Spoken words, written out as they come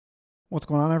What's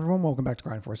going on, everyone? Welcome back to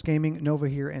Grindforce Gaming. Nova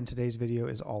here, and today's video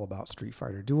is all about Street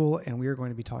Fighter Duel, and we are going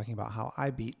to be talking about how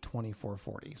I beat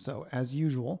 2440. So, as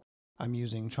usual, I'm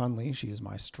using Chun-Li. She is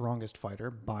my strongest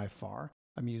fighter by far.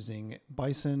 I'm using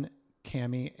Bison,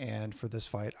 Cammy, and for this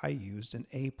fight, I used an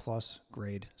A+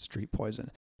 grade Street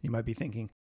Poison. You might be thinking,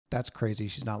 that's crazy.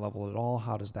 She's not leveled at all.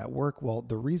 How does that work? Well,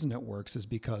 the reason it works is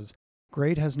because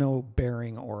grade has no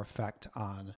bearing or effect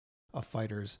on a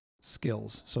fighter's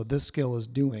skills. So this skill is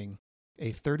doing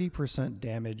a 30%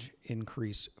 damage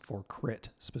increase for crit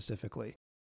specifically.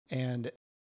 And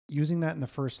using that in the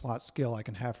first slot skill, I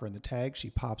can have her in the tag. She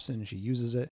pops in, she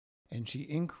uses it, and she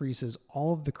increases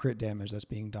all of the crit damage that's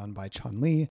being done by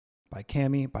Chun-Li, by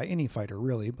Cammy, by any fighter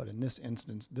really. But in this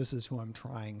instance, this is who I'm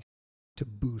trying to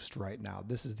boost right now.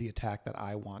 This is the attack that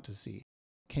I want to see.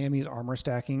 Cammy's armor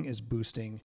stacking is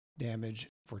boosting damage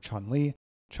for Chun-Li.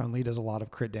 Chun-Li does a lot of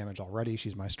crit damage already.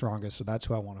 She's my strongest, so that's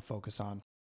who I want to focus on.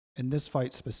 In this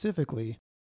fight specifically,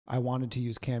 I wanted to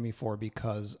use Cammy for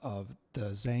because of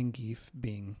the Zangief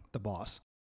being the boss.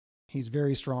 He's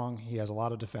very strong, he has a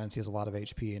lot of defense, he has a lot of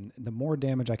HP, and the more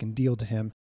damage I can deal to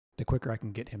him, the quicker I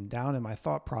can get him down. And my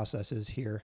thought process is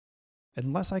here,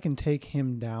 unless I can take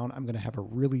him down, I'm going to have a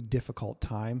really difficult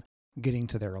time getting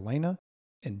to their Elena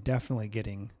and definitely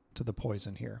getting to the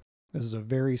poison here. This is a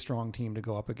very strong team to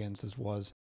go up against. This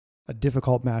was a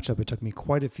difficult matchup. It took me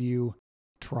quite a few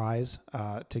tries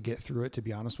to get through it, to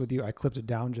be honest with you. I clipped it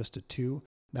down just to 2.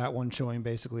 That one showing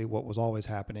basically what was always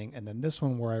happening. And then this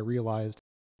one where I realized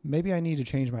maybe I need to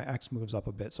change my X moves up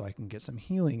a bit so I can get some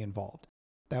healing involved.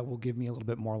 That will give me a little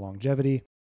bit more longevity.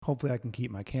 Hopefully I can keep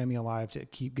my Cammy alive to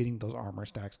keep getting those armor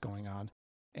stacks going on.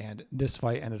 And this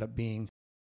fight ended up being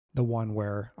the one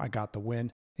where I got the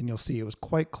win. And you'll see it was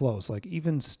quite close. Like,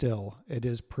 even still, it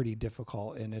is pretty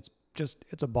difficult, and it's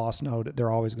a boss node. They're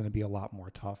always going to be a lot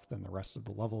more tough than the rest of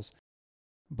the levels.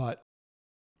 But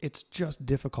it's just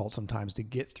difficult sometimes to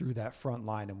get through that front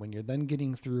line. And when you're then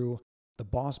getting through the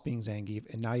boss being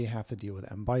Zangief, and now you have to deal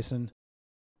with M. Bison,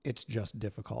 it's just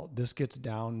difficult. This gets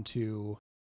down to,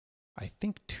 I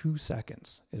think, 2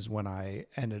 seconds is when I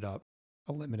ended up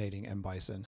eliminating M.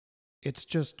 Bison. It's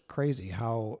just crazy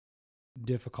how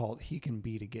difficult he can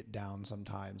be to get down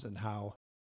sometimes, and how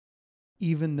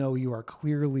even though you are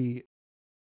clearly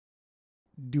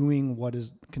doing what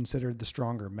is considered the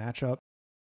stronger matchup,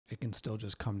 it can still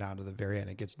just come down to the very end.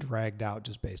 It gets dragged out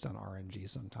just based on RNG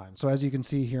sometimes. So as you can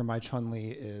see here, my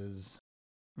Chun-Li is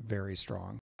very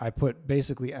strong. I put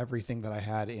basically everything that I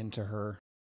had into her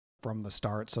from the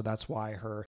start, so that's why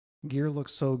her gear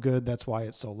looks so good. That's why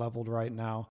it's so leveled right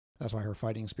now. That's why her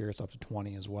fighting spirit's up to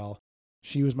 20 as well.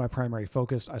 She was my primary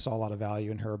focus. I saw a lot of value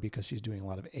in her because she's doing a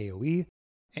lot of AoE,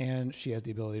 and she has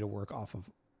the ability to work off of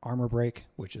armor break,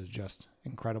 which is just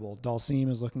incredible.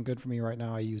 Dulcim is looking good for me right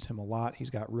now. I use him a lot.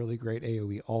 He's got really great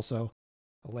AoE also.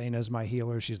 Elena's my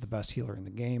healer. She's the best healer in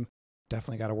the game.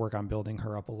 Definitely got to work on building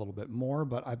her up a little bit more,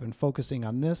 but I've been focusing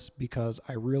on this because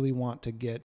I really want to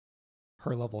get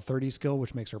her level 30 skill,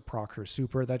 which makes her proc her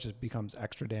super. That just becomes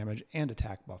extra damage and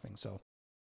attack buffing. So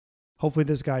hopefully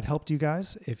this guide helped you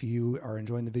guys. If you are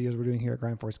enjoying the videos we're doing here at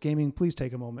Grindforce Gaming, please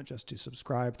take a moment just to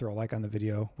subscribe, throw a like on the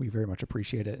video. We very much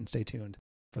appreciate it, and stay tuned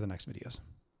for the next videos.